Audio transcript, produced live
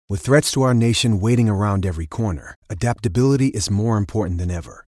With threats to our nation waiting around every corner, adaptability is more important than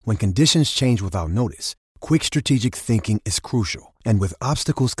ever. When conditions change without notice, quick strategic thinking is crucial. And with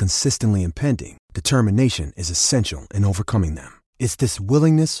obstacles consistently impending, determination is essential in overcoming them. It's this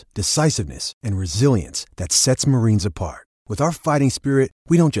willingness, decisiveness, and resilience that sets Marines apart. With our fighting spirit,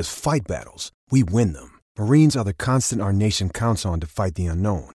 we don't just fight battles, we win them. Marines are the constant our nation counts on to fight the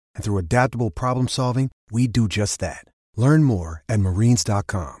unknown. And through adaptable problem solving, we do just that. Learn more at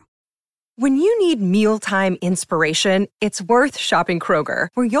marines.com. When you need mealtime inspiration, it's worth shopping Kroger,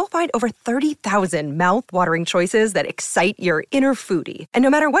 where you'll find over 30,000 mouth-watering choices that excite your inner foodie. And no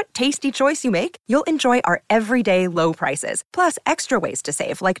matter what tasty choice you make, you'll enjoy our everyday low prices, plus extra ways to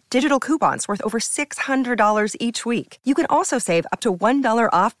save, like digital coupons worth over $600 each week. You can also save up to $1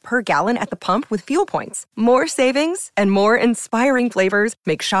 off per gallon at the pump with fuel points. More savings and more inspiring flavors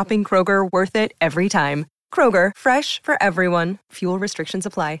make shopping Kroger worth it every time. Kroger, fresh for everyone. Fuel restrictions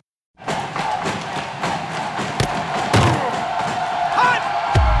apply.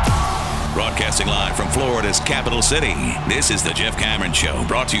 Broadcasting live from Florida's capital city, this is the Jeff Cameron Show,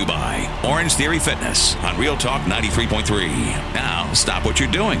 brought to you by Orange Theory Fitness on Real Talk 93.3. Now, stop what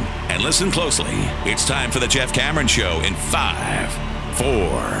you're doing and listen closely. It's time for the Jeff Cameron Show in 5,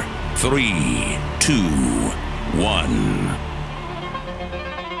 4, 3, 2, 1.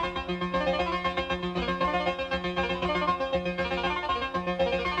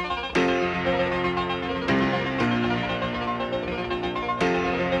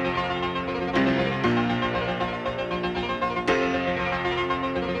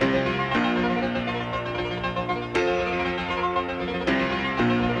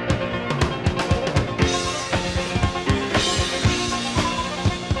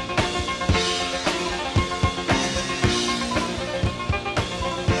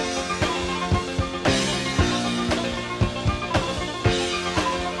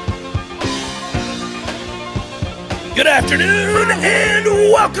 Good afternoon and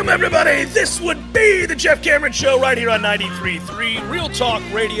welcome, everybody. This would be the Jeff Cameron Show right here on 93.3 Real Talk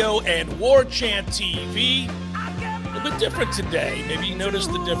Radio and War Chant TV. A little bit different today. Maybe you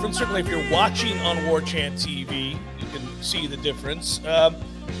noticed the difference. Certainly if you're watching on War Chant TV, you can see the difference. At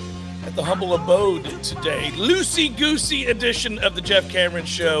the humble abode today, loosey-goosey edition of the Jeff Cameron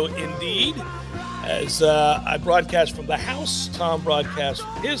Show indeed. As I broadcast from the house, Tom broadcasts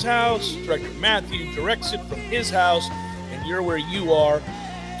from his house, Director Matthew directs it from his house, and you're where you are.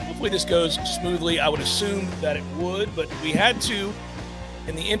 Hopefully this goes smoothly. I would assume that it would, but we had to,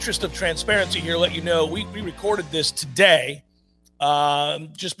 in the interest of transparency here, let you know we recorded this today,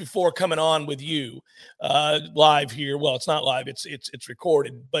 just before coming on with you live here. Well, it's not live; it's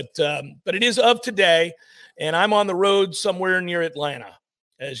recorded, but it is of today, and I'm on the road somewhere near Atlanta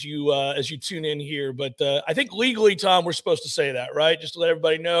as you tune in here. But I think legally, Tom, we're supposed to say that, right? Just to let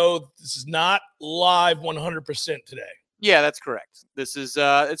everybody know, this is not live 100% today. Yeah, that's correct. This is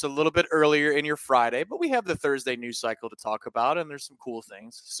it's a little bit earlier in your Friday, but we have the Thursday news cycle to talk about, and there's some cool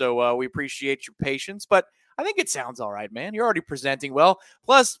things. So we appreciate your patience, but I think it sounds all right, man. You're already presenting well.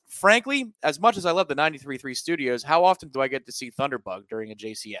 Plus, frankly, as much as I love the 93.3 studios, how often do I get to see Thunderbug during a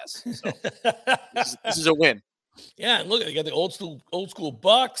JCS? So this is a win. Yeah, and look, I got the old school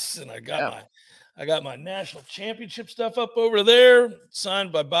Bucks, and I got my national championship stuff up over there,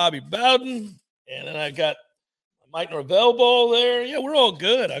 signed by Bobby Bowden, and then I got Mike Norvell ball there. Yeah, we're all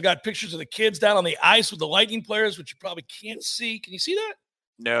good. I got pictures of the kids down on the ice with the Lightning players, which you probably can't see. Can you see that?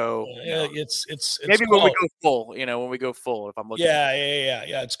 No. Yeah, it's maybe cool. When we go full, when we go full, if I'm looking. Yeah.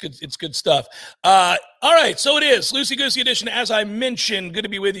 It's good. It's good stuff. All right. So it is Loosey Goosey edition. As I mentioned, good to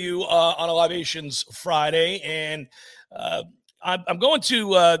be with you on a Libations Friday. And I'm going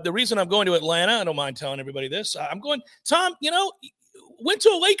to, the reason I'm going to Atlanta, I don't mind telling everybody this. I'm going, Tom, went to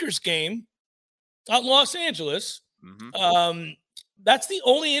a Lakers game out in Los Angeles. Mm-hmm. That's the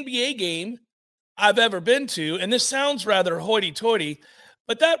only NBA game I've ever been to. And this sounds rather hoity-toity,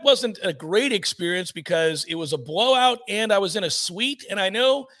 but that wasn't a great experience because it was a blowout and I was in a suite. And I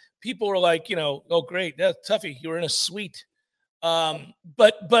know people were like, oh, great, that's Tuffy, you were in a suite.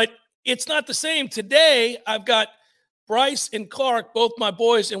 But it's not the same. Today, I've got Bryce and Clark, both my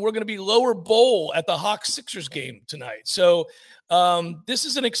boys, and we're going to be lower bowl at the Hawks-Sixers game tonight. So this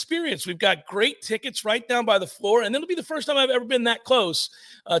is an experience. We've got great tickets right down by the floor, and it'll be the first time I've ever been that close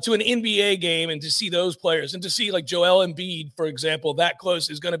to an NBA game and to see those players and to see like Joel Embiid, for example, that close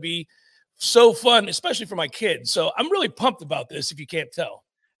is going to be so fun, especially for my kids. So I'm really pumped about this, if you can't tell.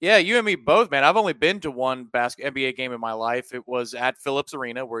 Yeah, you and me both, man. I've only been to one NBA game in my life. It was at Phillips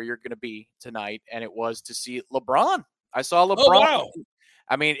Arena, where you're going to be tonight, and it was to see LeBron. I saw LeBron. Oh, wow.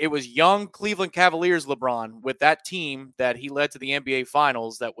 I mean, it was young Cleveland Cavaliers LeBron with that team that he led to the NBA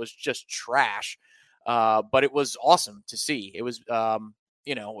Finals that was just trash. But it was awesome to see. It was,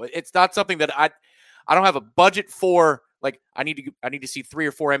 it's not something that I don't have a budget for. Like, I need to see 3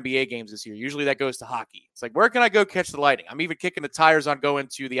 or 4 NBA games this year. Usually that goes to hockey. It's like, where can I go catch the Lightning? I'm even kicking the tires on going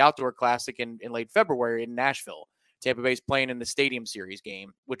to the Outdoor Classic in late February in Nashville. Tampa Bay's playing in the Stadium Series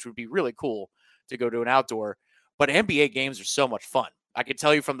game, which would be really cool to go to an outdoor. But NBA games are so much fun. I can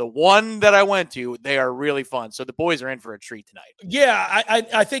tell you from the one that I went to, they are really fun. So the boys are in for a treat tonight. Yeah,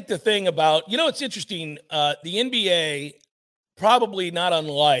 I think the thing about, it's interesting, the NBA, probably not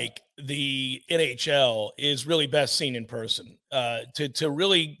unlike the NHL, is really best seen in person. To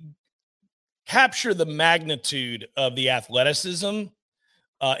really capture the magnitude of the athleticism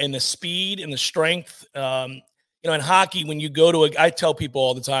and the speed and the strength. In hockey, when you go to I tell people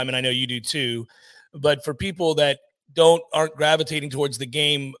all the time, and I know you do too, but for people that aren't gravitating towards the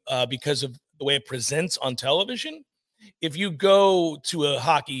game because of the way it presents on television, if you go to a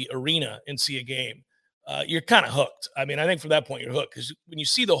hockey arena and see a game, you're kind of hooked. I mean, I think from that point you're hooked, because when you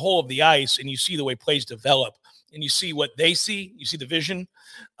see the whole of the ice and you see the way plays develop and you see what they see, you see the vision.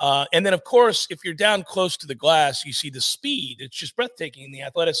 And then, of course, if you're down close to the glass, you see the speed. It's just breathtaking, the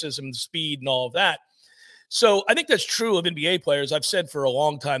athleticism, the speed, and all of that. So I think that's true of NBA players. I've said for a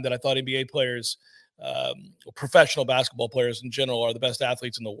long time that I thought NBA players, professional basketball players in general, are the best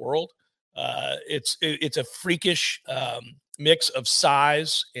athletes in the world. It's a freakish mix of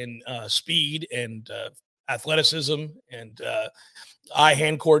size and speed and athleticism and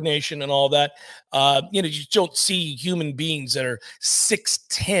eye-hand coordination and all that. You just don't see human beings that are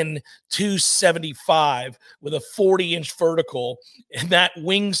 6'10", 275 with a 40-inch vertical and that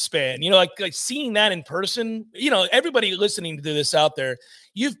wingspan. Like seeing that in person, everybody listening to this out there,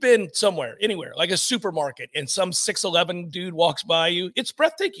 you've been somewhere, anywhere, like a supermarket, and some 6'11" dude walks by you. It's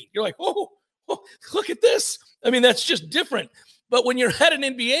breathtaking. You're like, whoa, look at this. I mean, that's just different. But when you're at an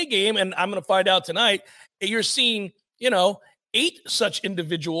NBA game, and I'm going to find out tonight, you're seeing, 8 such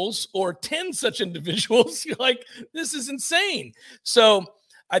individuals or 10 such individuals. You're like, this is insane. So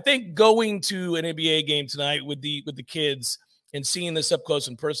I think going to an NBA game tonight with the kids and seeing this up close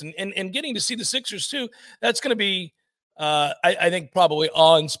in person and getting to see the Sixers too, that's going to be, I think, probably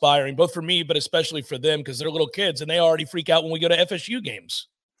awe-inspiring, both for me, but especially for them, because they're little kids and they already freak out when we go to FSU games.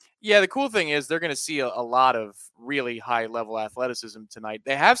 Yeah, the cool thing is they're going to see a lot of really high-level athleticism tonight.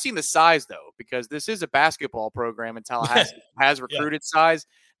 They have seen the size, though, because this is a basketball program, and Tallahassee has recruited size.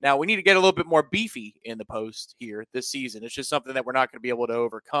 Now, we need to get a little bit more beefy in the post here this season. It's just something that we're not going to be able to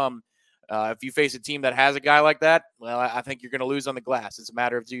overcome. If you face a team that has a guy like that, well, I think you're going to lose on the glass. It's a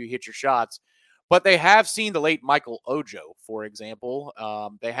matter of do you hit your shots. But they have seen the late Michael Ojo, for example.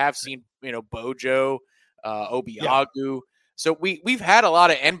 They have seen, Bojo, Obiagu. Yeah. So we've had a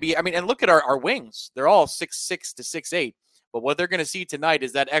lot of NBA. I mean, and look at our wings. They're all 6'6" to 6'8". But what they're going to see tonight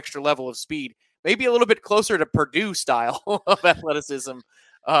is that extra level of speed, maybe a little bit closer to Purdue style of athleticism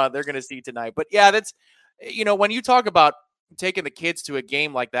they're going to see tonight. But, yeah, that's, when you talk about taking the kids to a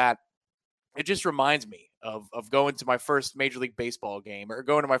game like that, it just reminds me of going to my first Major League Baseball game or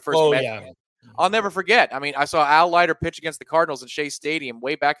going to my first Mets game. I'll never forget. I mean, I saw Al Leiter pitch against the Cardinals in Shea Stadium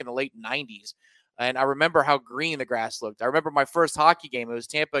way back in the late 90s. And I remember how green the grass looked. I remember my first hockey game. It was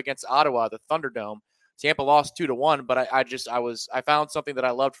Tampa against Ottawa, the Thunderdome. Tampa lost 2-1, but I found something that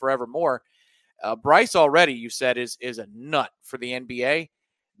I loved forevermore. Bryce already, you said, is a nut for the NBA.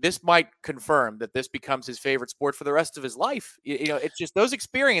 This might confirm that this becomes his favorite sport for the rest of his life. It's just those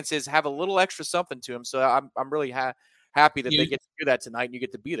experiences have a little extra something to him. So I'm really happy that they get to do that tonight, and you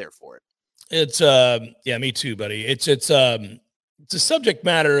get to be there for it. It's me too, buddy. It's a subject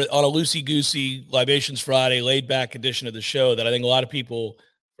matter on a loosey-goosey Libations Friday laid-back edition of the show that I think a lot of people,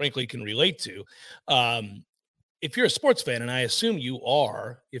 frankly, can relate to. If you're a sports fan, and I assume you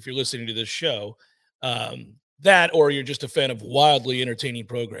are, if you're listening to this show, that or you're just a fan of wildly entertaining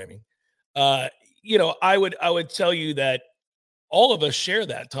programming, I would tell you that all of us share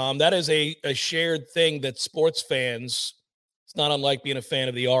that, Tom. That is a shared thing that sports fans, it's not unlike being a fan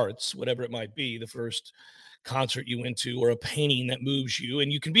of the arts, whatever it might be, the first concert you went to or a painting that moves you,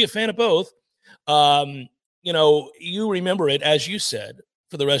 and you can be a fan of both. You remember it, as you said,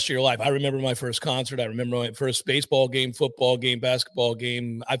 for the rest of your life. I remember my first concert. I remember my first baseball game, football game, basketball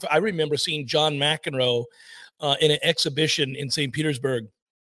game. I remember seeing John McEnroe in an exhibition in St. Petersburg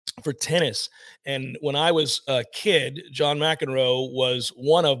for tennis. And when I was a kid, John McEnroe was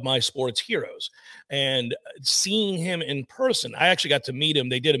one of my sports heroes. And seeing him in person, I actually got to meet him.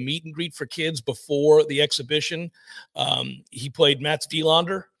 They did a meet and greet for kids before the exhibition. He played Mats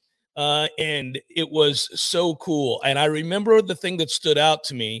Wilander And it was so cool. And I remember the thing that stood out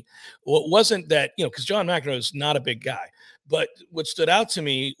to me. Well, it wasn't that, because John McEnroe is not a big guy, but what stood out to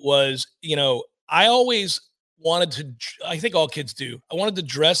me was, I always wanted to, I think all kids do, I wanted to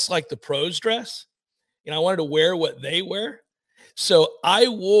dress like the pros dress. I wanted to wear what they wear. So I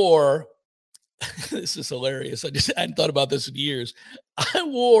wore, this is hilarious. I hadn't thought about this in years. I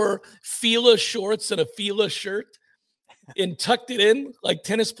wore Fila shorts and a Fila shirt and tucked it in like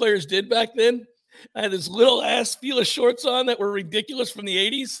tennis players did back then. I had this little ass Fila shorts on that were ridiculous from the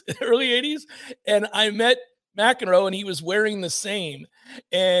 80s, early 80s. And I met McEnroe and he was wearing the same.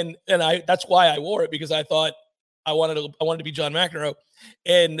 And that's why I wore it, because I thought I wanted to be John McEnroe.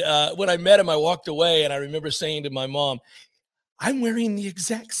 And when I met him, I walked away and I remember saying to my mom, I'm wearing the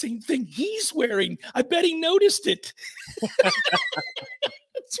exact same thing he's wearing. I bet he noticed it.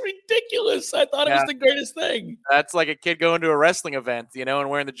 It's ridiculous. I thought it was the greatest thing. That's like a kid going to a wrestling event, and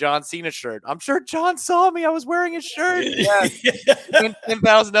wearing the John Cena shirt. I'm sure John saw me. I was wearing his shirt. Yeah.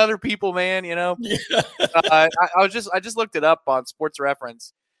 10,000 other people, man, Yeah. I just looked it up on Sports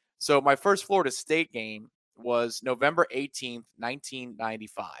Reference. So my first Florida State game was November 18th,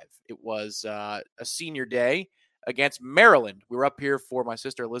 1995. It was a senior day against Maryland. We were up here for my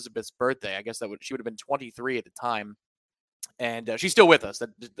sister Elizabeth's birthday. I guess she would have been 23 at the time. And she's still with us.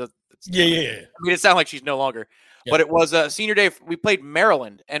 Yeah. I mean, it sounds like she's no longer. Yeah. But it was a senior day. We played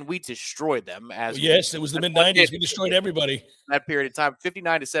Maryland, and we destroyed them. It was the mid-'90s. We destroyed everybody. That period of time,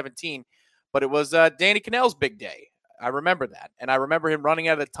 59-17. But it was Danny Cannell's big day. I remember that. And I remember him running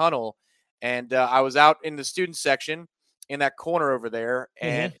out of the tunnel. And I was out in the student section in that corner over there.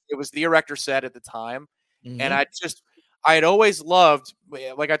 And it was the Erector set at the time. And I had always loved,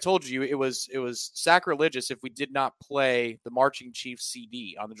 like I told you, it was sacrilegious if we did not play the Marching Chiefs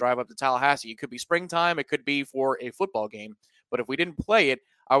CD on the drive up to Tallahassee. It could be springtime. It could be for a football game. But if we didn't play it,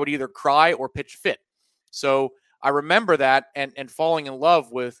 I would either cry or pitch fit. So I remember that and falling in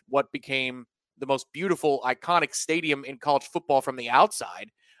love with what became the most beautiful, iconic stadium in college football from the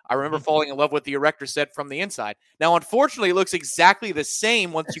outside. I remember falling in love with the Erector set from the inside. Now, unfortunately, it looks exactly the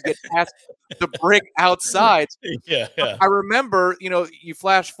same once you get past the brick outside. Yeah. I remember, you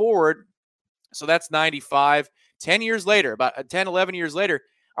flash forward. So that's 95. 10 years later, about 10, 11 years later,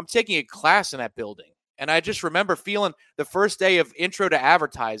 I'm taking a class in that building. And I just remember feeling the first day of Intro to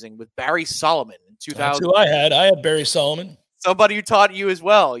Advertising with Barry Solomon in 2000. That's who I had. I had Barry Solomon. Somebody who taught you as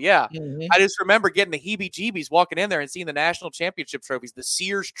well. Yeah. I just remember getting the heebie-jeebies walking in there and seeing the national championship trophies, the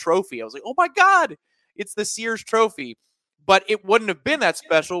Sears Trophy. I was like, oh my God, it's the Sears Trophy. But it wouldn't have been that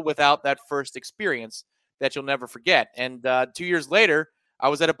special without that first experience that you'll never forget. And 2 years later, I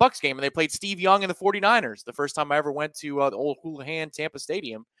was at a Bucs game and they played Steve Young and the 49ers. The first time I ever went to the old Houlihan Tampa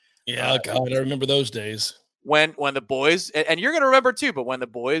Stadium. Yeah, God, I remember those days. When the boys, and you're going to remember too, but when the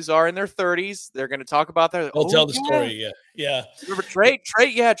boys are in their 30s, they're going to talk about that. They'll tell the story. Yeah. Remember Trey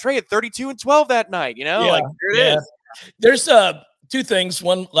had 32-12 that night, like here it is. There's two things.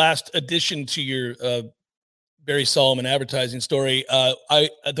 One last addition to your Barry Solomon advertising story.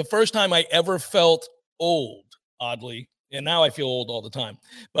 The first time I ever felt old, oddly, and now I feel old all the time,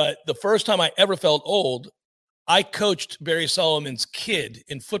 but the first time I ever felt old, I coached Barry Solomon's kid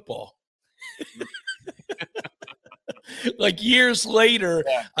in football. Like years later,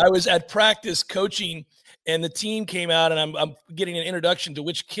 I was at practice coaching and the team came out and I'm getting an introduction to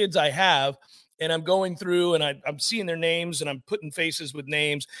which kids I have. And I'm going through and I'm seeing their names and I'm putting faces with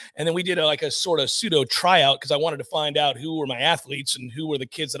names. And then we did a sort of pseudo tryout because I wanted to find out who were my athletes and who were the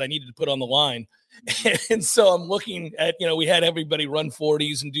kids that I needed to put on the line. And so I'm looking at, we had everybody run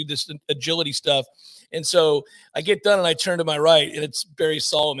 40s and do this agility stuff. And so I get done and I turn to my right and it's Barry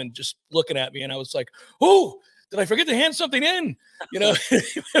Solomon just looking at me. And I was like, oh, did I forget to hand something in?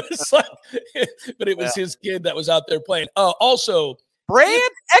 It was like, but it was his kid that was out there playing. Also,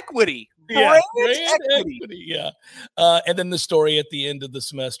 brand equity. Brand equity. Yeah. And then the story at the end of the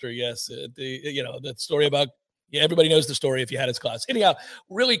semester. Yes. That story about, everybody knows the story if you had his class. Anyhow,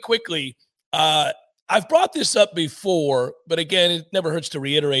 really quickly, I've brought this up before, but again, it never hurts to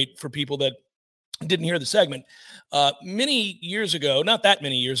reiterate for people that didn't hear the segment. Many years ago, not that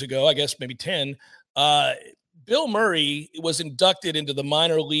many years ago, I guess maybe 10, Bill Murray was inducted into the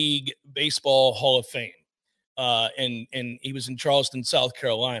Minor League Baseball Hall of Fame. And he was in Charleston, South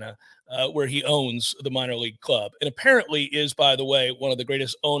Carolina, where he owns the minor league club. And apparently is, by the way, one of the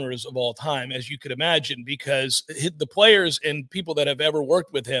greatest owners of all time, as you could imagine, because the players and people that have ever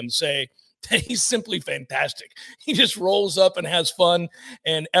worked with him say he's simply fantastic. He just rolls up and has fun,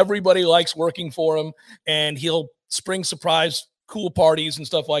 and everybody likes working for him, and he'll spring surprise cool parties and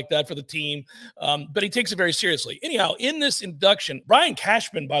stuff like that for the team. But he takes it very seriously. Anyhow, in this induction, Brian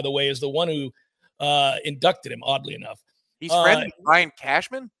Cashman, by the way, is the one who inducted him, oddly enough. He's friends with Brian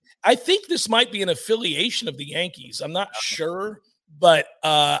Cashman? I think this might be an affiliation of the Yankees. I'm not sure. But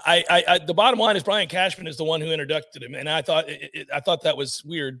the bottom line is Brian Cashman is the one who inducted him. And I thought that was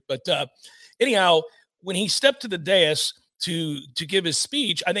weird. But anyhow, when he stepped to the dais to give his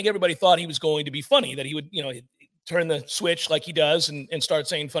speech, I think everybody thought he was going to be funny, that he would, turn the switch like he does and start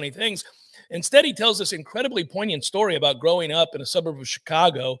saying funny things. Instead, he tells this incredibly poignant story about growing up in a suburb of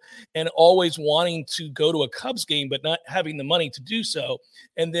Chicago and always wanting to go to a Cubs game, but not having the money to do so.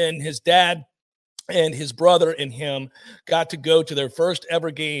 And then his dad and his brother and him got to go to their first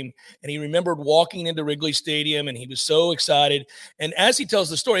ever game. And he remembered walking into Wrigley Stadium and he was so excited. And as he tells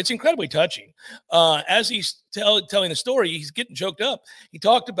the story, it's incredibly touching. As he's telling the story, he's getting choked up. He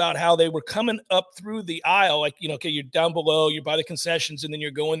talked about how they were coming up through the aisle, like, okay, you're down below, you're by the concessions, and then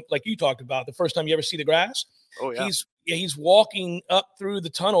you're going, like you talked about, the first time you ever see the grass. Oh, yeah. He's walking up through the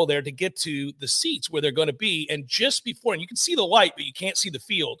tunnel there to get to the seats where they're going to be. And just before, and you can see the light, but you can't see the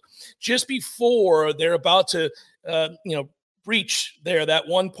field. Just before they're about to, reach there, that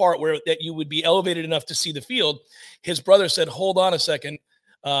one part where that you would be elevated enough to see the field, his brother said, "Hold on a second,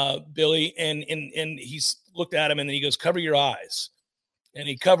 Billy." And he's looked at him and then he goes, "Cover your eyes." And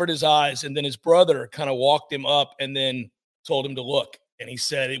he covered his eyes. And then his brother kind of walked him up and then told him to look. And he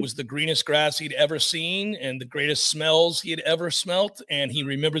said it was the greenest grass he'd ever seen and the greatest smells he had ever smelt. And he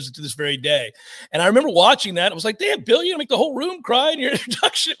remembers it to this very day. And I remember watching that. I was like, damn, Bill, you make the whole room cry in your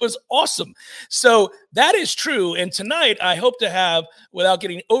introduction. It was awesome. So that is true. And tonight I hope to have, without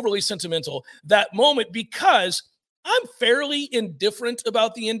getting overly sentimental, that moment, because I'm fairly indifferent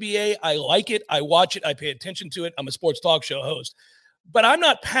about the NBA. I like it. I watch it. I pay attention to it. I'm a sports talk show host. But I'm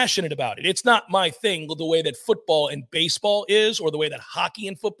not passionate about it. It's not my thing the way that football and baseball is, or the way that hockey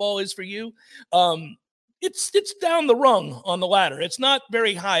and football is for you. It's down the rung on the ladder. It's not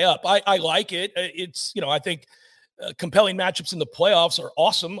very high up. I like it. It's, I think compelling matchups in the playoffs are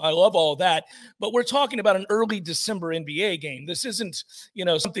awesome. I love all of that. But we're talking about an early December NBA game. This isn't,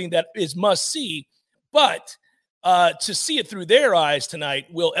 something that is must see. But to see it through their eyes tonight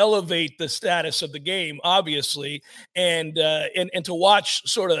will elevate the status of the game, obviously, and to watch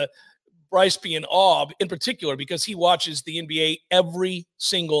sort of Bryce be in awe, in particular, because he watches the NBA every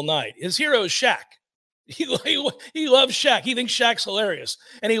single night. His hero is Shaq. He loves Shaq. He thinks Shaq's hilarious,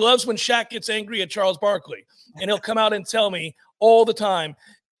 and he loves when Shaq gets angry at Charles Barkley, and he'll come out and tell me all the time,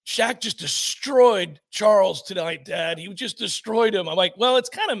 "Shaq just destroyed Charles tonight, Dad. He just destroyed him." I'm like, well, it's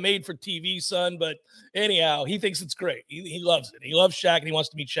kind of made for TV, son. But anyhow, he thinks it's great. He loves it. He loves Shaq, and he wants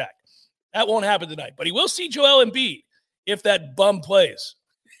to meet Shaq. That won't happen tonight. But he will see Joel Embiid if that bum plays.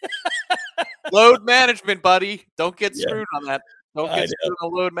 Load management, buddy. Don't get screwed on that. Don't get screwed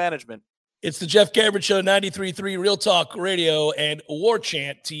on load management. It's the Jeff Cameron Show, 93.3 Real Talk Radio and War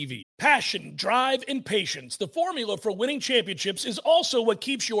Chant TV. Passion, drive, and patience. The formula for winning championships is also what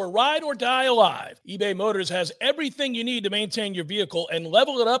keeps your ride or die alive. eBay Motors has everything you need to maintain your vehicle and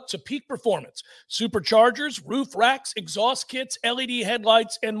level it up to peak performance. Superchargers, roof racks, exhaust kits, LED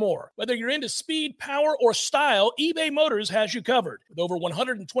headlights, and more. Whether you're into speed, power, or style, eBay Motors has you covered. With over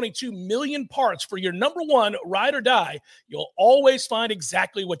 122 million parts for your number one ride or die, you'll always find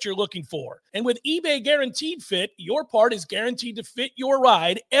exactly what you're looking for. And with eBay Guaranteed Fit, your part is guaranteed to fit your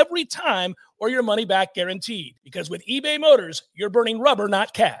ride every time, or your money back guaranteed. Because with eBay Motors, you're burning rubber,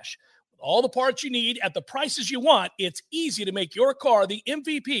 not cash. With all the parts you need at the prices you want, it's easy to make your car the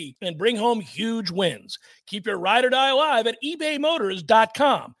MVP and bring home huge wins. Keep your ride or die alive at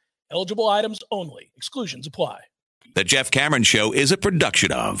ebaymotors.com. Eligible items only. Exclusions apply. The Jeff Cameron Show is a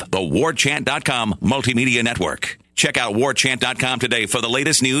production of the WarChant.com Multimedia Network. Check out WarChant.com today for the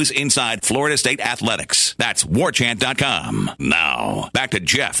latest news inside Florida State athletics. That's WarChant.com. Now, back to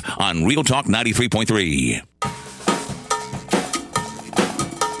Jeff on Real Talk 93.3.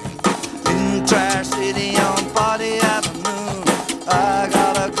 In Trash City on Party Avenue, I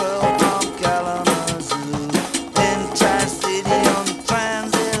got a girl from Kalamazoo. In Trash City on the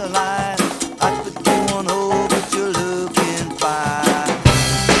transit line, I could do one hole, but you're looking fine.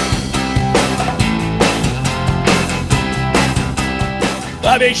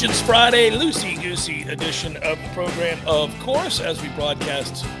 Libations Friday, loosey-goosey edition of the program, of course, as we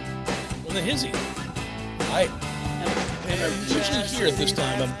broadcast from the Hizzy. I'm usually here at this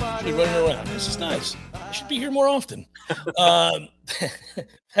time. I'm usually running around. This is nice. I should be here more often. That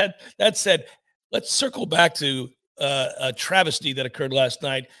said, let's circle back to a travesty that occurred last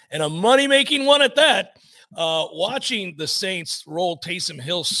night, and a money-making one at that. Watching the Saints roll Taysom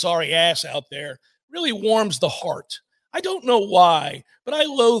Hill's sorry ass out there really warms the heart. I don't know why, but I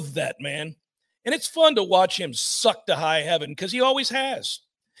loathe that man. And it's fun to watch him suck to high heaven because he always has.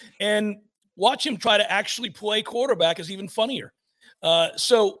 And watch him try to actually play quarterback is even funnier.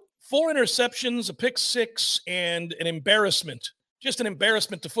 So 4 interceptions, a pick 6, and an embarrassment. Just an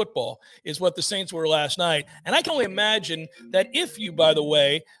embarrassment to football is what the Saints were last night. And I can only imagine that if you, by the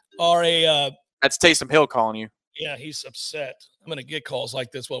way, are a that's Taysom Hill calling you. Yeah, he's upset. I'm going to get calls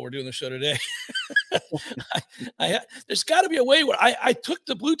like this while we're doing the show today. There's got to be a way where I took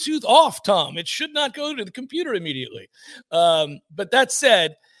the Bluetooth off, Tom. It should not go to the computer immediately. But that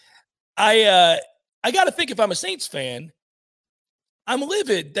said, I got to think if I'm a Saints fan, I'm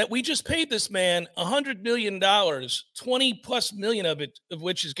livid that we just paid this man $100 million, 20 plus million of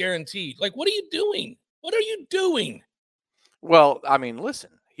which is guaranteed. Like, what are you doing? What are you doing? Well, I mean, listen,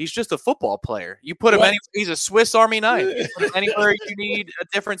 he's just a football player. You put him he's a Swiss Army knife. You put him anywhere you need a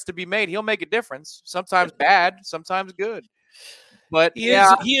difference to be made, he'll make a difference. Sometimes bad, sometimes good. But he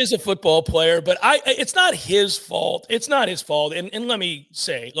is a football player, but it's not his fault. It's not his fault. And let me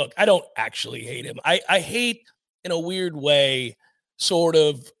say, look, I don't actually hate him. I hate in a weird way sort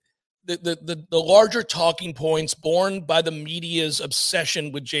of the larger talking points born by the media's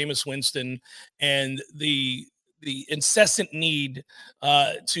obsession with Jameis Winston and the incessant need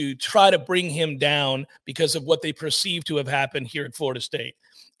to try to bring him down because of what they perceive to have happened here at Florida State.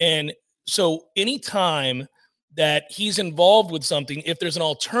 And so anytime that he's involved with something, if there's an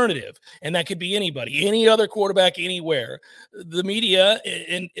alternative, and that could be anybody, any other quarterback anywhere, the media,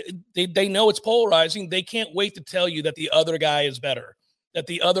 and they know it's polarizing. They can't wait to tell you that the other guy is better, that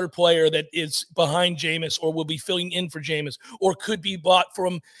the other player that is behind Jameis or will be filling in for Jameis or could be bought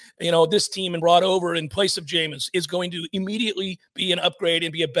from, this team and brought over in place of Jameis is going to immediately be an upgrade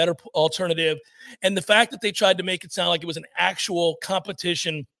and be a better alternative. And the fact that they tried to make it sound like it was an actual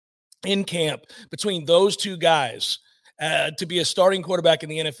competition in camp between those two guys to be a starting quarterback in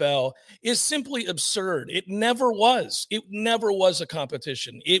the NFL is simply absurd. It never was. It never was a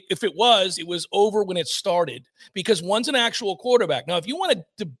competition. If it was over when it started because one's an actual quarterback. Now, if you want to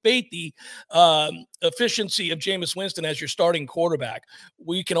debate the efficiency of Jameis Winston as your starting quarterback,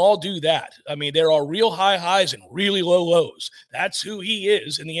 we can all do that. I mean, there are real high highs and really low lows. That's who he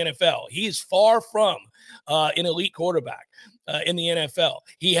is in the NFL. He is far from an elite quarterback in the NFL.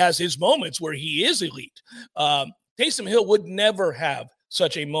 He has his moments where he is elite. Taysom Hill would never have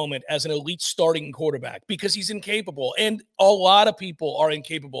such a moment as an elite starting quarterback because he's incapable. And a lot of people are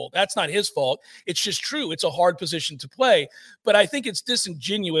incapable. That's not his fault. It's just true. It's a hard position to play. But I think it's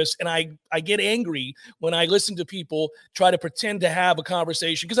disingenuous. And I get angry when I listen to people try to pretend to have a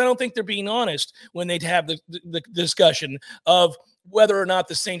conversation because I don't think they're being honest when they have the discussion of whether or not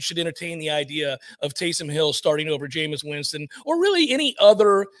the Saints should entertain the idea of Taysom Hill starting over Jameis Winston or really any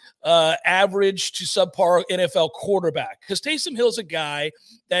other average to subpar NFL quarterback. Because Taysom Hill's a guy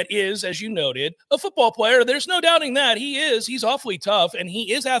that is, as you noted, a football player. There's no doubting that. He's awfully tough, and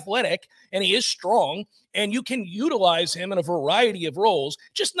he is athletic, and he is strong, and you can utilize him in a variety of roles,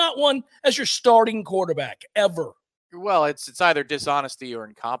 just not one as your starting quarterback ever. Well, it's either dishonesty or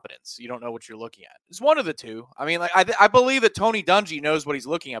incompetence. You don't know what you're looking at. It's one of the two. I mean, like I believe that Tony Dungy knows what he's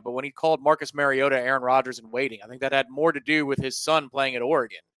looking at, but when he called Marcus Mariota, Aaron Rodgers, and waiting, I think that had more to do with his son playing at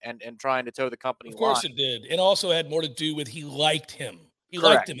Oregon and trying to toe the company line. Of course it did. It also had more to do with he liked him. He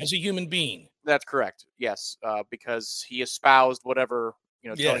liked him as a human being. That's correct. Yes, because he espoused whatever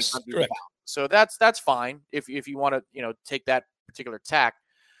Tony Dungy was about. So that's fine if you want to take that particular tack.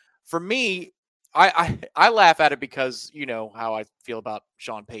 For me, I laugh at it because you know how I feel about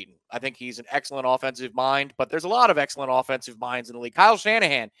Sean Payton. I think he's an excellent offensive mind, but there's a lot of excellent offensive minds in the league. Kyle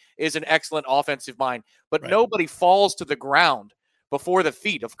Shanahan is an excellent offensive mind, but nobody falls to the ground before the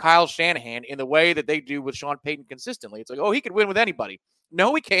feet of Kyle Shanahan in the way that they do with Sean Payton consistently. It's like, oh, he could win with anybody.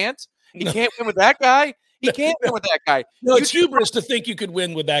 No, he can't. He can't win with that guy. He can't win with that guy. No, it's hubris to think you could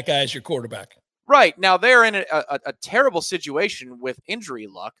win with that guy as your quarterback. Right. Now, they're in a terrible situation with injury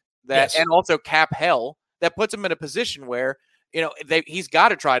luck. And also cap hell that puts him in a position where, he's got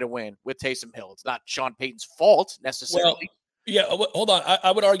to try to win with Taysom Hill. It's not Sean Payton's fault necessarily. Hold on.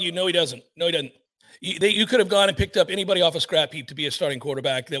 I would argue, no, he doesn't. No, he doesn't. You could have gone and picked up anybody off a scrap heap to be a starting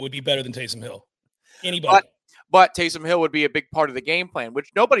quarterback that would be better than Taysom Hill. Anybody. But Taysom Hill would be a big part of the game plan,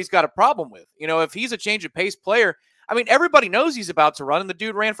 which nobody's got a problem with. If he's a change of pace player, I mean, everybody knows he's about to run, and the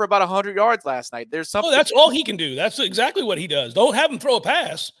dude ran for about 100 yards last night. There's something. Oh, that's all he can do. That's exactly what he does. Don't have him throw a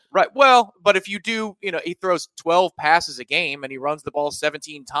pass. Right. Well, but if you do, he throws 12 passes a game and he runs the ball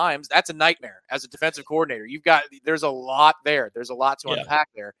 17 times, that's a nightmare as a defensive coordinator. There's a lot there. There's a lot to unpack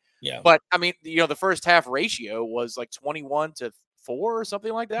there. Yeah. But I mean, the first half ratio was like 21 to 4 or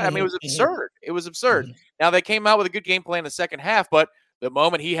something like that. Mm-hmm, I mean, it was absurd. It was absurd. Mm-hmm. Now, they came out with a good game plan in the second half, but the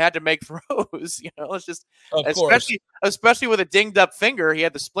moment he had to make throws, it's just especially with a dinged up finger. He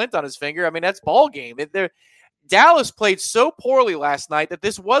had the splint on his finger. I mean, that's ball game. Dallas played so poorly last night that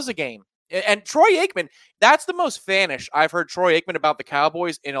this was a game. And Troy Aikman, that's the most fanish I've heard Troy Aikman about the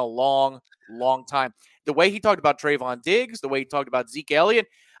Cowboys in a long, long time. The way he talked about Trayvon Diggs, the way he talked about Zeke Elliott.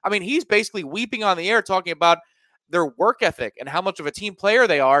 I mean, he's basically weeping on the air talking about their work ethic and how much of a team player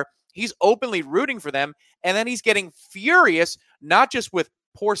they are. He's openly rooting for them. And then he's getting furious, not just with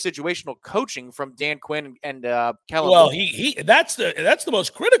poor situational coaching from Dan Quinn and Kellen. Well, that's the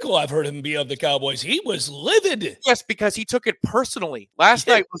most critical I've heard him be of the Cowboys. He was livid. Yes, because he took it personally. Last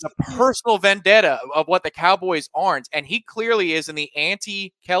night was a personal vendetta of what the Cowboys aren't, and he clearly is in the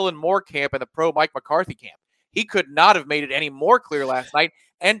anti-Kellen Moore camp and the pro-Mike McCarthy camp. He could not have made it any more clear last night.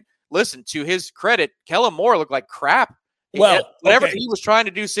 And listen, to his credit, Kellen Moore looked like crap. Well, whatever he was trying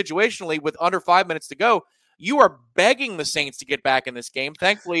to do situationally with under 5 minutes to go, you are begging the Saints to get back in this game.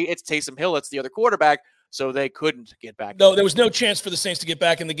 Thankfully, it's Taysom Hill. It's the other quarterback, so they couldn't get back. No, there was no chance for the Saints to get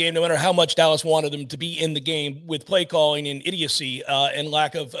back in the game, no matter how much Dallas wanted them to be in the game with play calling and idiocy and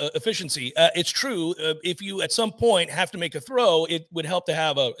lack of efficiency. It's true. If you at some point have to make a throw, it would help to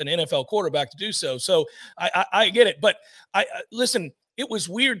have an NFL quarterback to do so. So I get it. But listen, it was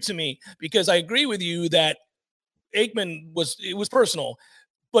weird to me because I agree with you that Aikman it was personal.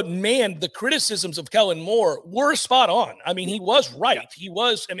 But, man, the criticisms of Kellen Moore were spot on. I mean, he was right. He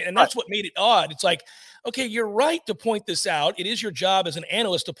was – and that's what made it odd. It's like, okay, you're right to point this out. It is your job as an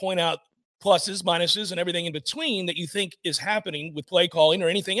analyst to point out pluses, minuses, and everything in between that you think is happening with play calling or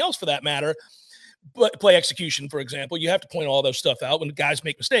anything else for that matter. But play execution, for example, you have to point all those stuff out when guys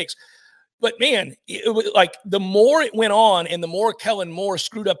make mistakes. But, man, it was like the more it went on and the more Kellen Moore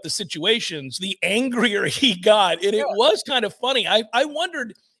screwed up the situations, the angrier he got. And it was kind of funny. I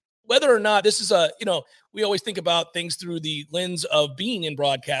wondered whether or not this is we always think about things through the lens of being in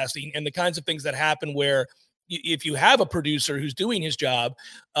broadcasting and the kinds of things that happen where if you have a producer who's doing his job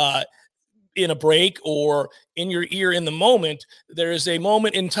in a break or in your ear in the moment, there is a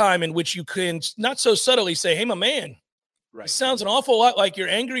moment in time in which you can not so subtly say, hey, my man, right. It sounds an awful lot like you're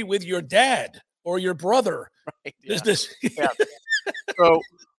angry with your dad or your brother. Right, yeah. So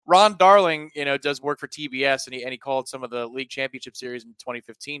Ron Darling, does work for TBS, and he called some of the league championship series in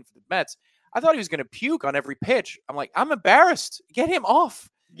 2015 for the Mets. I thought he was going to puke on every pitch. I'm like, I'm embarrassed. Get him off.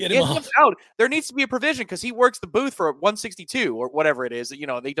 Get him out. There needs to be a provision because he works the booth for 162 or whatever it is. He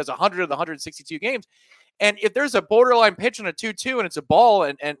does 100 of the 162 games. And if there's a borderline pitch on a 2-2 and it's a ball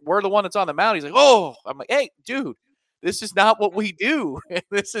and we're the one that's on the mound, he's like, oh, I'm like, hey, dude. This is not what we do.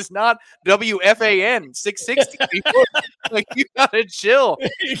 This is not WFAN 660. Like, you gotta chill.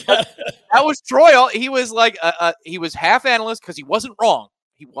 That was Troy. He was like, he was half analyst because he wasn't wrong.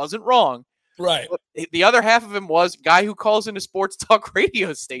 He wasn't wrong. Right. But the other half of him was guy who calls into sports talk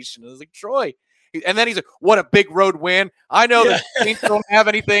radio station. I was like, Troy. And then he's like, what a big road win. I know that Saints don't have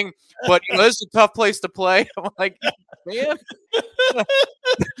anything, but this is a tough place to play. I'm like, man,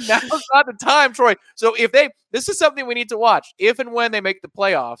 now's not the time, Troy. So this is something we need to watch if and when they make the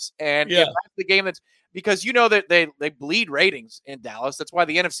playoffs. And if that's the game because that they bleed ratings in Dallas. That's why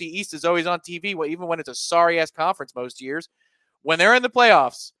the NFC East is always on TV, even when it's a sorry-ass conference most years. When they're in the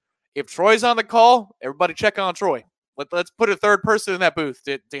playoffs, if Troy's on the call, everybody check on Troy. Let's put a third person in that booth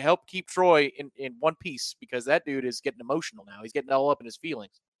to help keep Troy in one piece because that dude is getting emotional now. He's getting all up in his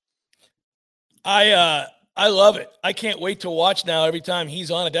feelings. I love it. I can't wait to watch now every time he's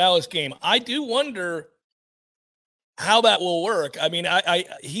on a Dallas game. I do wonder how that will work. I mean,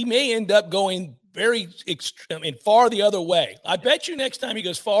 he may end up going far the other way. I bet you next time he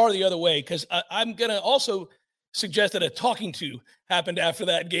goes far the other way because I'm going to also suggest that a talking to happened after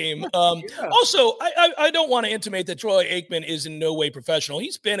that game. Also, I don't want to intimate that Troy Aikman is in no way professional.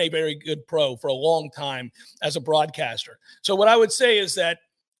 He's been a very good pro for a long time as a broadcaster. So what I would say is that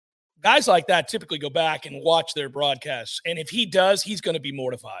guys like that typically go back and watch their broadcasts. And if he does, he's going to be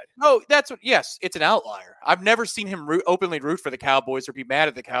mortified. Oh, yes, it's an outlier. I've never seen him openly root for the Cowboys or be mad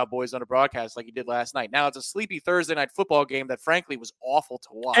at the Cowboys on a broadcast like he did last night. Now, it's a sleepy Thursday night football game that, frankly, was awful to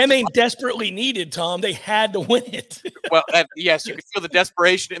watch. And they desperately needed, Tom. They had to win it. Well, yes, you could feel the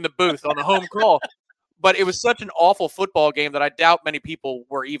desperation in the booth on the home call. But it was such an awful football game that I doubt many people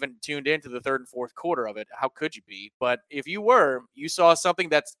were even tuned into the third and fourth quarter of it. How could you be? But if you were, you saw something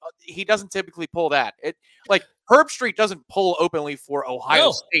that's he doesn't typically pull that. Like Herb Street doesn't pull openly for Ohio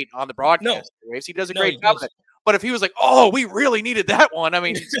State on the broadcast. No. He does a great job of it. But if he was like, oh, we really needed that one. I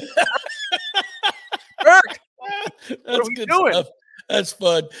mean, Kirk, what are we doing? That's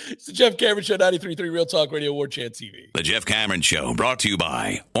fun. It's the Jeff Cameron Show, 93.3 Real Talk Radio, War Chant TV. The Jeff Cameron Show, brought to you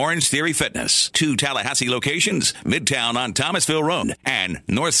by Orange Theory Fitness. 2 Tallahassee locations, Midtown on Thomasville Road and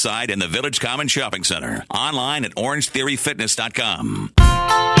Northside in the Village Common Shopping Center. Online at orangetheoryfitness.com.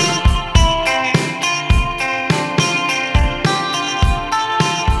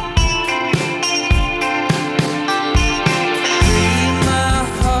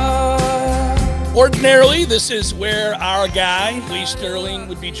 Ordinarily, this is where our guy, Lee Sterling,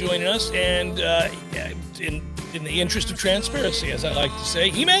 would be joining us. And in the interest of transparency, as I like to say,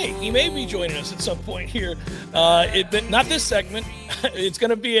 he may be joining us at some point here. Not this segment. It's going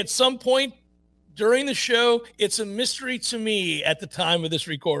to be at some point during the show. It's a mystery to me at the time of this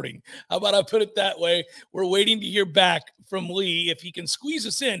recording. How about I put it that way? We're waiting to hear back from Lee if he can squeeze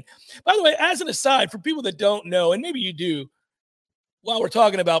us in. By the way, as an aside, for people that don't know, and maybe you do, while we're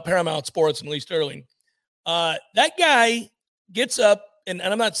talking about Paramount Sports and Lee Sterling, that guy gets up, and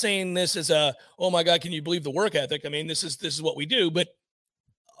I'm not saying this as a, oh my God, can you believe the work ethic? I mean, this is what we do. But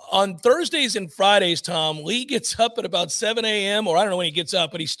on Thursdays and Fridays, Tom, Lee gets up at about 7 a.m., or I don't know when he gets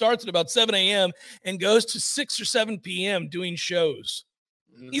up, but he starts at about 7 a.m. and goes to 6 or 7 p.m. doing shows.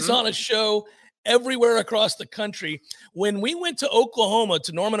 Mm-hmm. He's on a show everywhere across the country. When we went to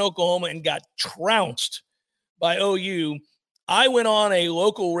Norman, Oklahoma, and got trounced by OU, I went on a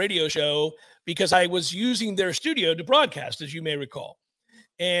local radio show because I was using their studio to broadcast, as you may recall.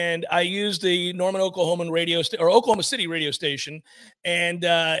 And I used the Norman, Oklahoma Oklahoma City radio station. And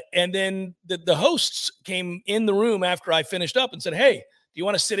then the hosts came in the room after I finished up and said, hey, do you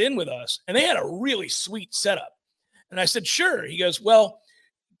want to sit in with us? And they had a really sweet setup. And I said, sure. He goes, well,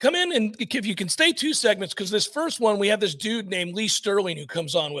 come in, and if you can stay 2 segments, because this first one, we have this dude named Lee Sterling who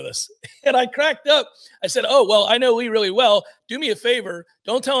comes on with us. And I cracked up. I said, oh, well, I know Lee really well. Do me a favor.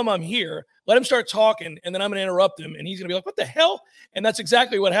 Don't tell him I'm here. Let him start talking, and then I'm going to interrupt him. And he's going to be like, what the hell? And that's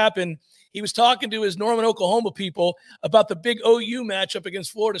exactly what happened. He was talking to his Norman, Oklahoma people about the big OU matchup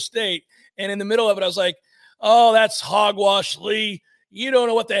against Florida State. And in the middle of it, I was like, oh, that's hogwash, Lee. You don't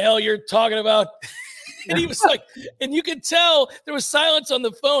know what the hell you're talking about. And he was like, and you could tell there was silence on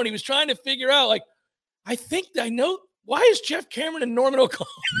the phone. He was trying to figure out, like, I think I know, why is Jeff Cameron in Norman,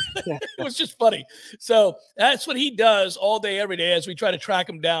 Oklahoma? It was just funny. So that's what he does all day, every day, as we try to track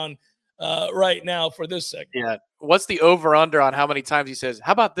him down right now for this segment. Yeah. What's the over-under on how many times he says,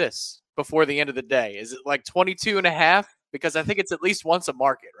 how about this before the end of the day? Is it like 22 and a half? Because I think it's at least once a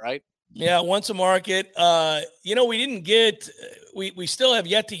market, right? Yeah, once a market. We didn't get we still have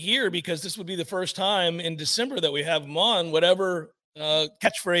yet to hear, because this would be the first time in December that we have him on, whatever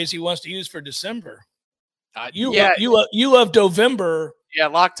catchphrase he wants to use for December. You love November. Yeah,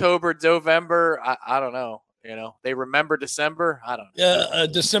 Locktober, November. I don't know. They remember December. I don't know.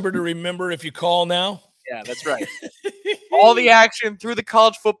 December to remember if you call now. Yeah, that's right. All the action through the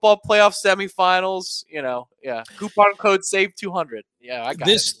college football playoff semifinals. Yeah. Coupon code SAVE 200. Yeah, I got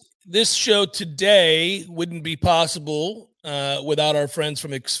this. This show today wouldn't be possible without our friends from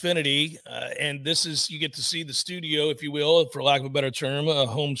Xfinity. And this is, you get to see the studio, if you will, for lack of a better term, a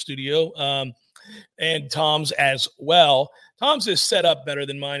home studio, and Tom's as well. Tom's is set up better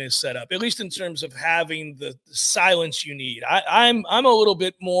than mine is set up, at least in terms of having the silence you need. I'm a little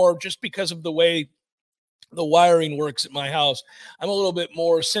bit more, just because of the way the wiring works at my house, I'm a little bit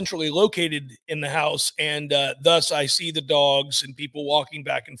more centrally located in the house, and thus I see the dogs and people walking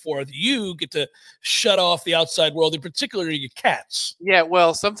back and forth. You get to shut off the outside world, in particular your cats. Yeah,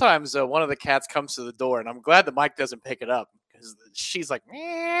 well, sometimes one of the cats comes to the door, and I'm glad the mic doesn't pick it up, because she's like,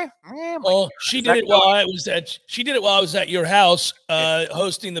 meh. Oh, she did it while I was at your house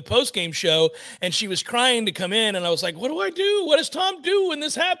hosting the post-game show, and she was crying to come in, and I was like, what do I do? What does Tom do when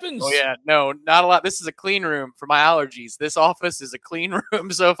this happens? Oh, yeah. No, not a lot. This is a clean room for my allergies. This office is a clean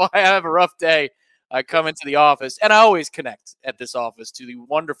room, so if I have a rough day, I come into the office, and I always connect at this office to the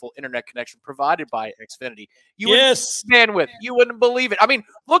wonderful internet connection provided by Xfinity. Yes. Bandwidth. You wouldn't believe it. I mean,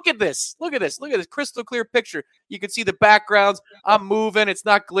 look at this. Look at this crystal clear picture. You can see the backgrounds. I'm moving. It's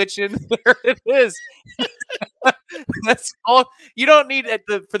not glitching. There it is. That's all. You don't need it.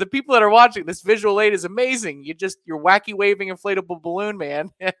 For the people that are watching, this visual aid is amazing. You're wacky waving inflatable balloon,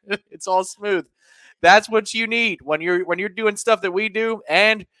 man. It's all smooth. That's what you need when you're doing stuff that we do,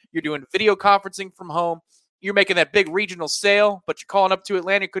 and you're doing video conferencing from home. You're making that big regional sale, but you're calling up to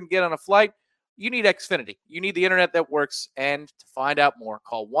Atlanta, couldn't get on a flight. You need Xfinity. You need the internet that works. And to find out more,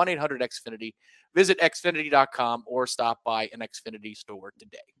 call 1-800-XFINITY. Visit Xfinity.com or stop by an Xfinity store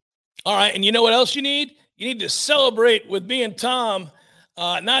today. All right, and you know what else you need? You need to celebrate with me and Tom,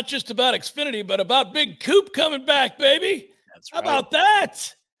 not just about Xfinity, but about Big Coop coming back, baby. That's right. How about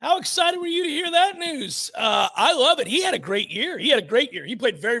that? How excited were you to hear that news? I love it. He had a great year. He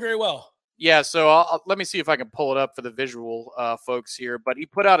played very, very well. Yeah, so let me see if I can pull it up for the visual folks here. But he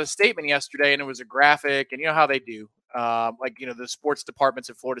put out a statement yesterday, and it was a graphic. And you know how they do. The sports departments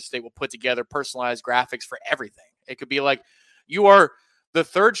at Florida State will put together personalized graphics for everything. It could be like, you are the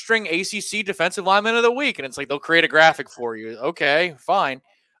third string ACC defensive lineman of the week. And it's like, they'll create a graphic for you. Okay, fine.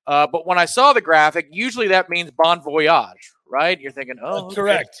 But when I saw the graphic, usually that means bon voyage, right? You're thinking, okay.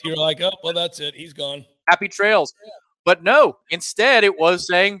 Correct. You're like, oh, well, that's it. He's gone. Happy trails. But no, instead it was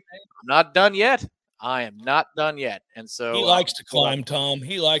saying, I'm not done yet. I am not done yet. And so he likes to climb, Tom.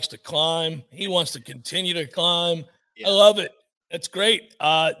 He likes to climb. He wants to continue to climb. Yeah. I love it. That's great.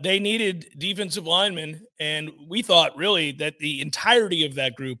 They needed defensive linemen, and we thought really that the entirety of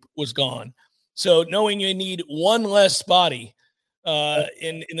that group was gone. So knowing you need one less body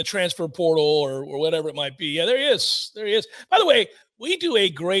in the transfer portal or whatever it might be. Yeah, there he is. By the way, we do a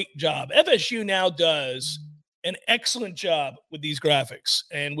great job. FSU now does an excellent job with these graphics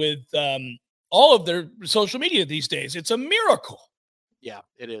and with all of their social media these days. It's a miracle. Yeah,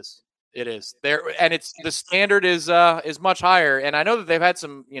 it is. It is there, and it's the standard is much higher. And I know that they've had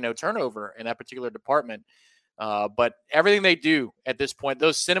some turnover in that particular department, but everything they do at this point,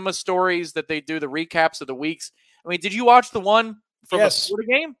 those cinema stories that they do, the recaps of the weeks. I mean, did you watch the one from the Florida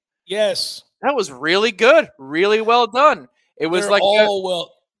game? Yes, that was really good, really well done. It was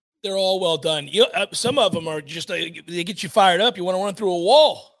they're all well done. Some of them are just they get you fired up. You want to run through a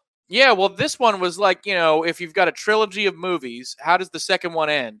wall. Yeah, well, this one was like, if you've got a trilogy of movies, how does the second one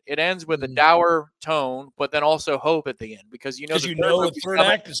end? It ends with a dour tone, but then also hope at the end because the third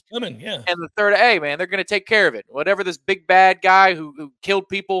act is coming. Yeah, and the third, hey man, they're going to take care of it. Whatever this big bad guy who killed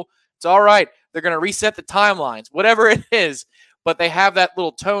people, it's all right. They're going to reset the timelines, whatever it is. But they have that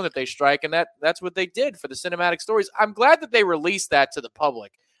little tone that they strike, and that's what they did for the cinematic stories. I'm glad that they released that to the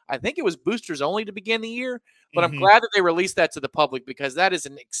public. I think it was boosters only to begin the year, but I'm glad that they released that to the public because that is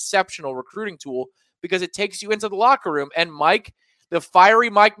an exceptional recruiting tool because it takes you into the locker room. And Mike, the fiery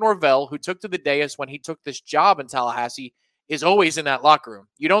Mike Norvell, who took to the dais when he took this job in Tallahassee, is always in that locker room.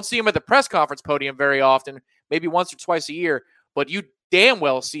 You don't see him at the press conference podium very often, maybe once or twice a year, but you damn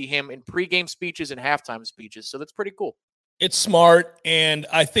well see him in pregame speeches and halftime speeches. So that's pretty cool. It's smart, and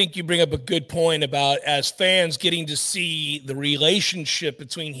I think you bring up a good point about as fans getting to see the relationship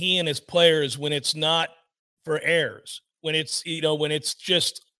between he and his players when it's not for airs, when it's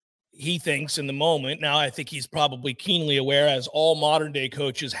just he thinks in the moment. Now, I think he's probably keenly aware, as all modern-day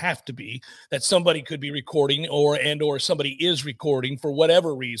coaches have to be, that somebody could be recording or somebody is recording for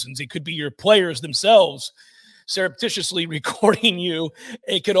whatever reasons. It could be your players themselves surreptitiously recording you.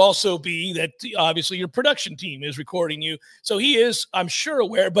 It could also be that obviously your production team is recording you. So he is, I'm sure,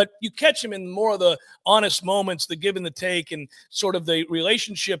 aware, but you catch him in more of the honest moments, the give and the take, and sort of the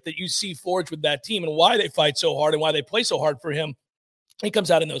relationship that you see forged with that team and why they fight so hard and why they play so hard for him. He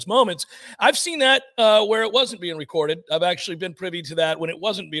comes out in those moments. I've seen that where it wasn't being recorded. I've actually been privy to that when it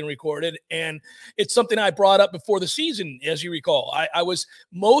wasn't being recorded. And it's something I brought up before the season, as you recall. I was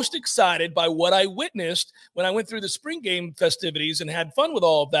most excited by what I witnessed when I went through the spring game festivities and had fun with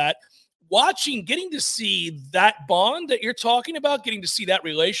all of that. Getting to see that bond that you're talking about, getting to see that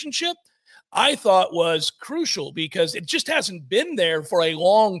relationship, I thought was crucial because it just hasn't been there for a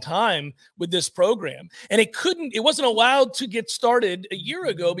long time with this program. And it wasn't allowed to get started a year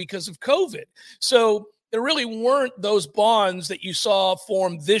ago because of COVID. So there really weren't those bonds that you saw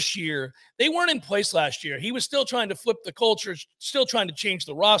form this year. They weren't in place last year. He was still trying to flip the culture, still trying to change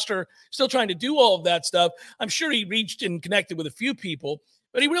the roster, still trying to do all of that stuff. I'm sure he reached and connected with a few people,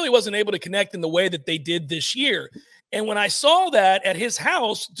 but he really wasn't able to connect in the way that they did this year. And when I saw that at his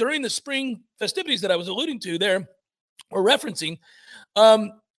house during the spring festivities that I was alluding to there or referencing,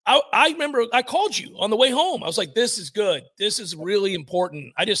 I remember I called you on the way home. I was like, this is good. This is really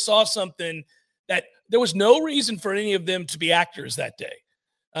important. I just saw something that there was no reason for any of them to be actors that day.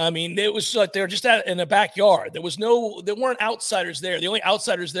 I mean, it was like they were just in the backyard. There weren't outsiders there. The only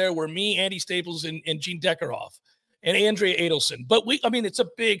outsiders there were me, Andy Staples, and Gene Deckerhoff and Andrea Adelson. But it's a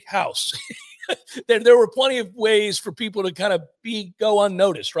big house. There were plenty of ways for people to kind of go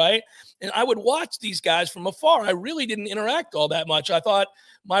unnoticed, right? And I would watch these guys from afar. I really didn't interact all that much. I thought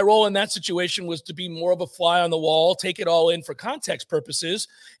my role in that situation was to be more of a fly on the wall, take it all in for context purposes,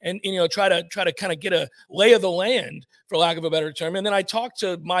 and try to kind of get a lay of the land, for lack of a better term. And then I talked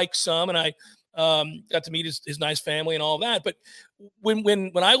to Mike some, and I got to meet his nice family and all that. But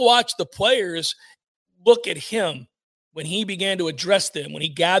when I watched the players look at him, when he began to address them, when he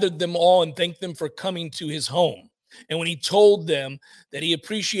gathered them all and thanked them for coming to his home, And when he told them that he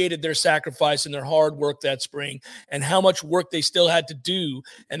appreciated their sacrifice and their hard work that spring and how much work they still had to do,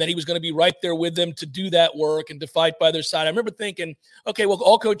 and that he was going to be right there with them to do that work and to fight by their side. I remember thinking, okay, well,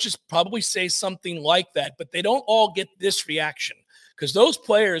 all coaches probably say something like that, but they don't all get this reaction, because those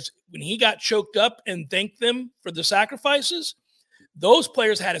players, when he got choked up and thanked them for the sacrifices, those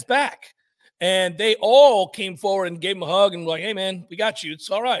players had his back. And they all came forward and gave him a hug and were like, hey, man, we got you. It's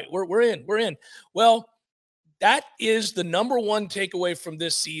all right. We're in. Well, that is the number one takeaway from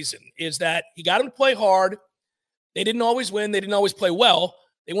this season, is that he got them to play hard. They didn't always win. They didn't always play well.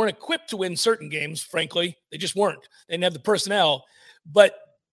 They weren't equipped to win certain games, frankly. They just weren't. They didn't have the personnel. But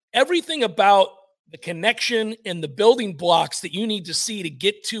everything about the connection and the building blocks that you need to see to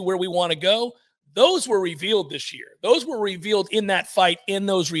get to where we want to go, those were revealed this year. Those were revealed in that fight, in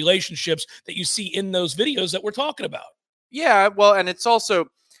those relationships that you see in those videos that we're talking about. Yeah, well, and it's also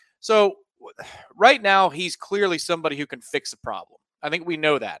 – so right now he's clearly somebody who can fix a problem. I think we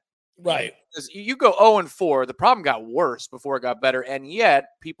know that. Right. Because you go 0-4, the problem got worse before it got better, and yet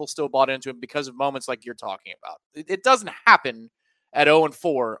people still bought into him because of moments like you're talking about. It doesn't happen at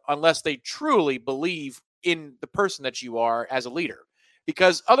 0-4 unless they truly believe in the person that you are as a leader.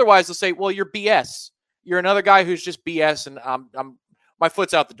 Because otherwise they'll say, well, you're BS. You're another guy who's just BS, and I'm my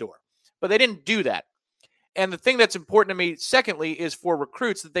foot's out the door. But they didn't do that. And the thing that's important to me, secondly, is for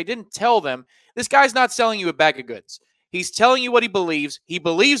recruits that they didn't tell them, this guy's not selling you a bag of goods. He's telling you what he believes. He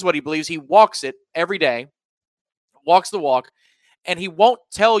believes what he believes. He walks it every day, walks the walk, and he won't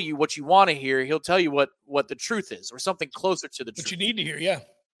tell you what you want to hear. He'll tell you what the truth is, or something closer to the truth. What you need to hear, yeah.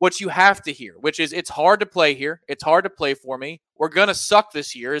 What you have to hear, which is, it's hard to play here. It's hard to play for me. We're going to suck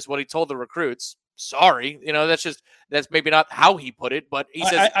this year, is what he told the recruits. Sorry. That's maybe not how he put it, but he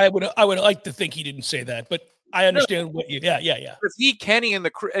says, I would like to think he didn't say that, but I understand what you, yeah. If he, Kenny, and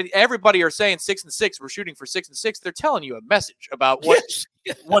everybody are saying 6-6, we're shooting for 6-6. They're telling you a message about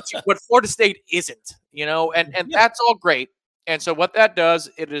what Florida State isn't, and that's all great. And so what that does,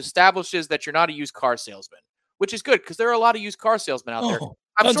 it establishes that you're not a used car salesman, which is good, because there are a lot of used car salesmen out there.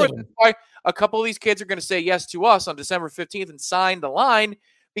 I'm sure that's why a couple of these kids are going to say yes to us on December 15th and sign the line,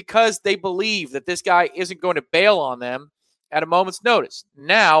 because they believe that this guy isn't going to bail on them at a moment's notice.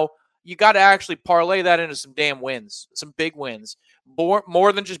 Now, you got to actually parlay that into some damn wins, some big wins,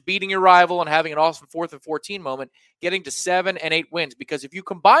 more than just beating your rival and having an awesome 4th and 14 moment, getting to 7 and 8 wins. Because if you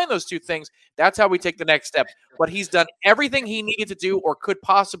combine those two things, that's how we take the next step. But he's done everything he needed to do or could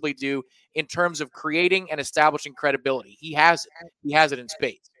possibly do in terms of creating and establishing credibility. He has it. He has it in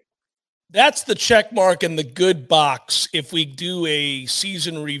spades. That's the check mark in the good box. If we do a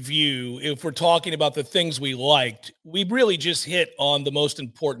season review, if we're talking about the things we liked, we really just hit on the most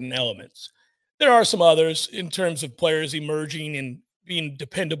important elements. There are some others in terms of players emerging and being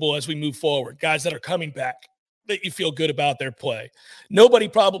dependable as we move forward, guys that are coming back that you feel good about their play. Nobody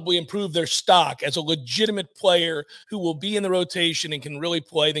probably improved their stock as a legitimate player who will be in the rotation and can really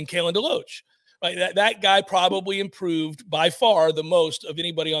play than Kalen DeLoach. Right? That guy probably improved by far the most of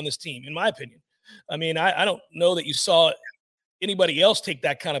anybody on this team, in my opinion. I mean, I don't know that you saw anybody else take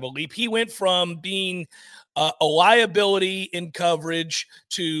that kind of a leap. He went from being a liability in coverage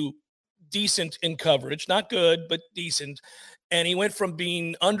to decent in coverage, not good, but decent. And he went from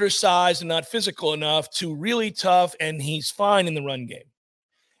being undersized and not physical enough to really tough, and he's fine in the run game.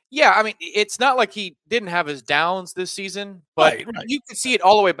 Yeah, I mean, it's not like he didn't have his downs this season, but right. You could see it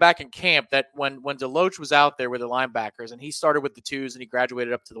all the way back in camp that when DeLoach was out there with the linebackers and he started with the 2s and he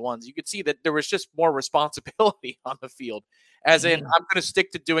graduated up to the 1s, you could see that there was just more responsibility on the field, as in, I'm going to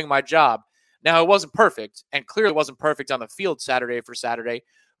stick to doing my job. Now, it wasn't perfect, and clearly wasn't perfect on the field Saturday for Saturday,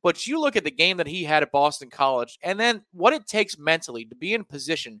 but you look at the game that he had at Boston College, and then what it takes mentally to be in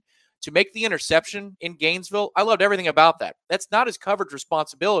position to make the interception in Gainesville. I loved everything about that. That's not his coverage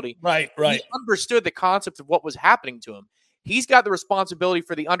responsibility. Right. He understood the concept of what was happening to him. He's got the responsibility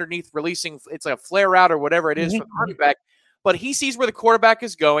for the underneath releasing. It's like a flare out or whatever it is from the running back, but he sees where the quarterback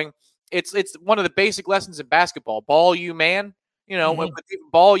is going. It's one of the basic lessons in basketball. Ball you man, when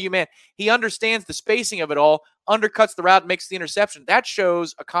ball you man. He understands the spacing of it all, undercuts the route, makes the interception. That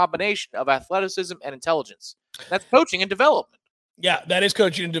shows a combination of athleticism and intelligence. That's coaching and development. Yeah, that is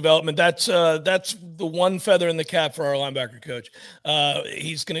coaching and development. That's the one feather in the cap for our linebacker coach.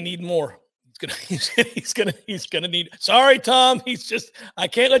 He's going to need more. He's going to need. Sorry, Tom. I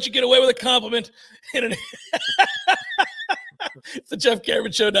can't let you get away with a compliment. It's the Jeff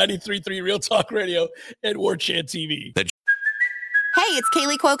Cameron Show, 93.3 Real Talk Radio and War Chant TV. Hey, it's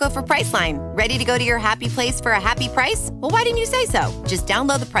Kaylee Cuoco for Priceline. Ready to go to your happy place for a happy price? Well, why didn't you say so? Just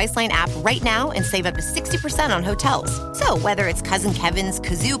download the Priceline app right now and save up to 60% on hotels. So whether it's Cousin Kevin's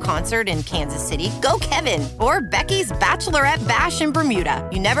Kazoo Concert in Kansas City, go Kevin, or Becky's Bachelorette Bash in Bermuda,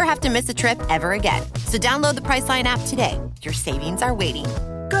 you never have to miss a trip ever again. So download the Priceline app today. Your savings are waiting.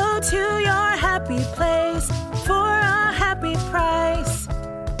 Go to your happy place for a happy price.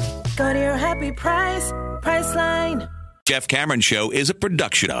 Go to your happy price, Priceline. Jeff Cameron Show is a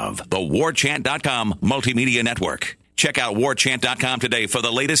production of the WarChant.com Multimedia Network. Check out WarChant.com today for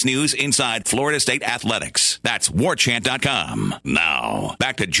the latest news inside Florida State athletics. That's WarChant.com. Now,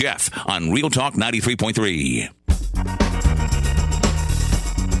 back to Jeff on Real Talk 93.3.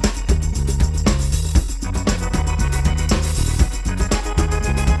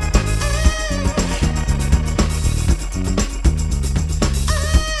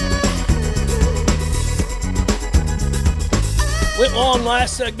 Went long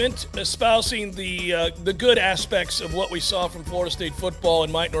last segment, espousing the good aspects of what we saw from Florida State football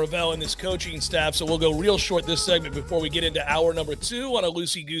and Mike Norvell and this coaching staff. So we'll go real short this segment before we get into hour number 2 on a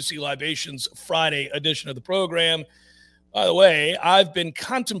loosey-goosey Libations Friday edition of the program. By the way, I've been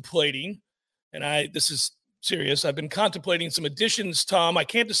contemplating, and this is serious, I've been contemplating some additions, Tom. I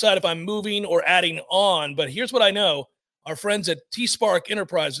can't decide if I'm moving or adding on, but here's what I know. Our friends at T-Spark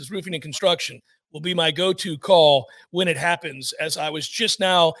Enterprises, Roofing and Construction, will be my go-to call when it happens, as I was just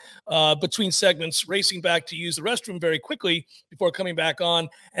now between segments racing back to use the restroom very quickly before coming back on.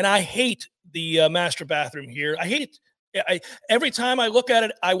 And I hate the master bathroom here. I hate it. Every time I look at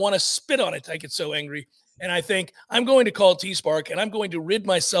it, I want to spit on it. I get so angry. And I think I'm going to call T-Spark and I'm going to rid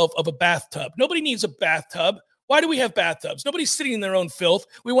myself of a bathtub. Nobody needs a bathtub. Why do we have bathtubs? Nobody's sitting in their own filth.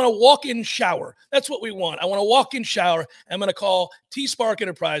 We want a walk-in shower. That's what we want. I want a walk-in shower. I'm going to call T-Spark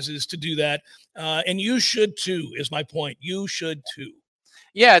Enterprises to do that. And you should too, is my point. You should too.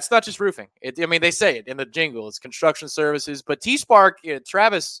 Yeah, it's not just roofing. They say it in the jingle. It's construction services. But T-Spark,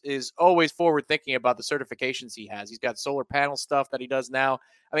 Travis is always forward thinking about the certifications he has. He's got solar panel stuff that he does now.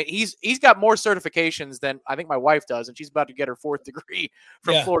 I mean, he's got more certifications than I think my wife does, and she's about to get her 4th degree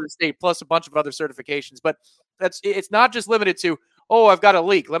from Florida State, plus a bunch of other certifications. But it's not just limited to, oh, I've got a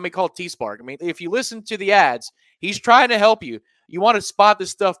leak, let me call T-Spark. I mean, if you listen to the ads, he's trying to help you. You want to spot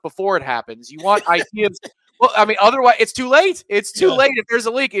this stuff before it happens. You want ideas. Well, I mean, otherwise it's too late. It's too late. If there's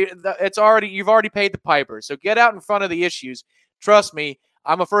a leak, you've already paid the piper. So get out in front of the issues. Trust me,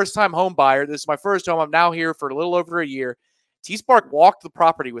 I'm a first-time home buyer. This is my first home. I'm now here for a little over a year. T-Spark walked the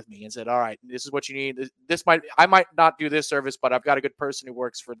property with me and said, all right, this is what you need. I might not do this service, but I've got a good person who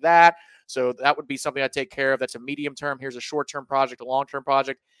works for that. So that would be something I take care of. That's a medium term. Here's a short-term project, a long-term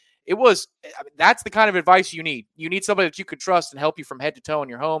project. That's the kind of advice you need. You need somebody that you could trust and help you from head to toe in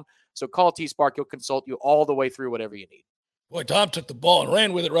your home. So call T-Spark. He'll consult you all the way through whatever you need. Boy, Tom took the ball and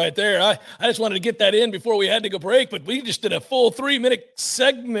ran with it right there. I just wanted to get that in before we had to go break, but we just did a full 3-minute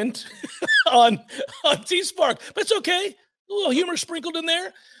segment on T-Spark. But it's okay. A little humor sprinkled in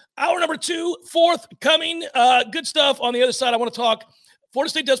there. Hour number 2, 4th coming. Good stuff on the other side. I want to talk. Florida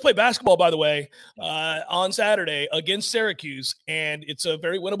State does play basketball, by the way, on Saturday against Syracuse, and it's a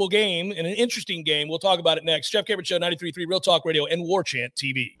very winnable game and an interesting game. We'll talk about it next. Jeff Cameron Show, 93.3 Real Talk Radio and War Chant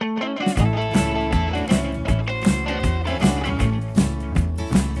TV.